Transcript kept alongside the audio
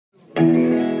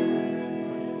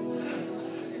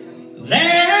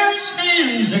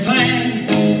glass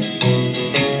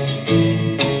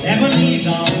that will ease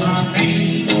all my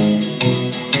pain,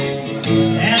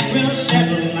 that will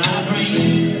settle my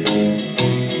brain.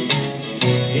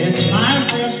 It's my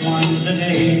first one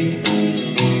today.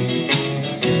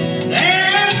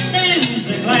 There stands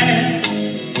the glass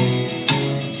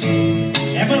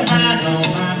that will hide all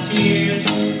my tears,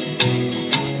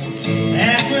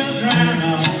 that will drown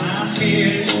all my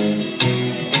fears.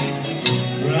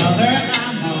 Brother,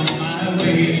 I'm on my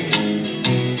way.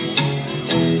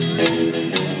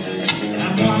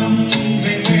 I'm wondering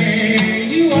where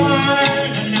you are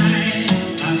tonight.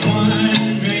 I'm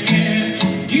wondering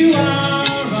if you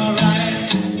are alright.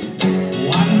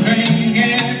 Wondering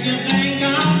if you think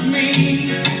of me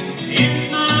in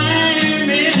my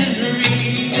misery.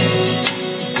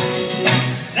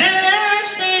 There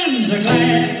stands a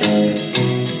glass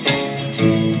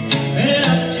filled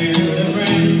up to the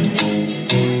brim.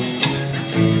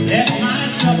 Let my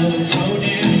troubles flow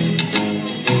dim.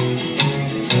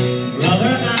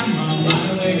 Brother, I'm on my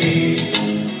way.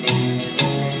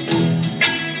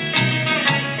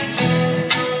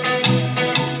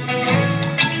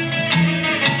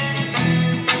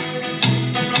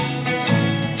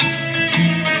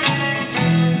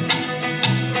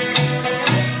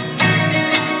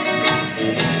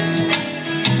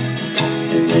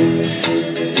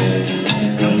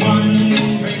 I'm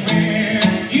wondering where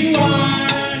you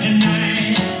are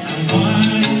tonight. I'm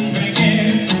wondering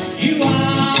if you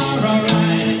are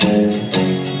alright.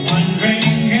 Wondering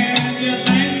if you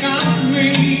think of me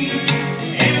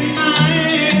in my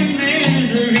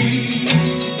misery.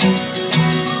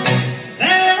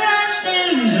 There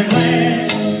stands a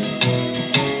glass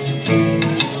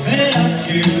filled up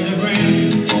to the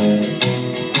brim.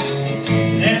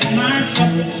 Let my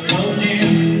troubles flow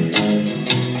dim.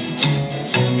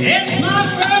 It's my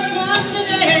first one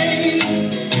today.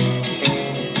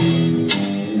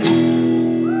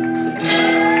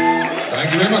 Thank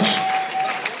you very much.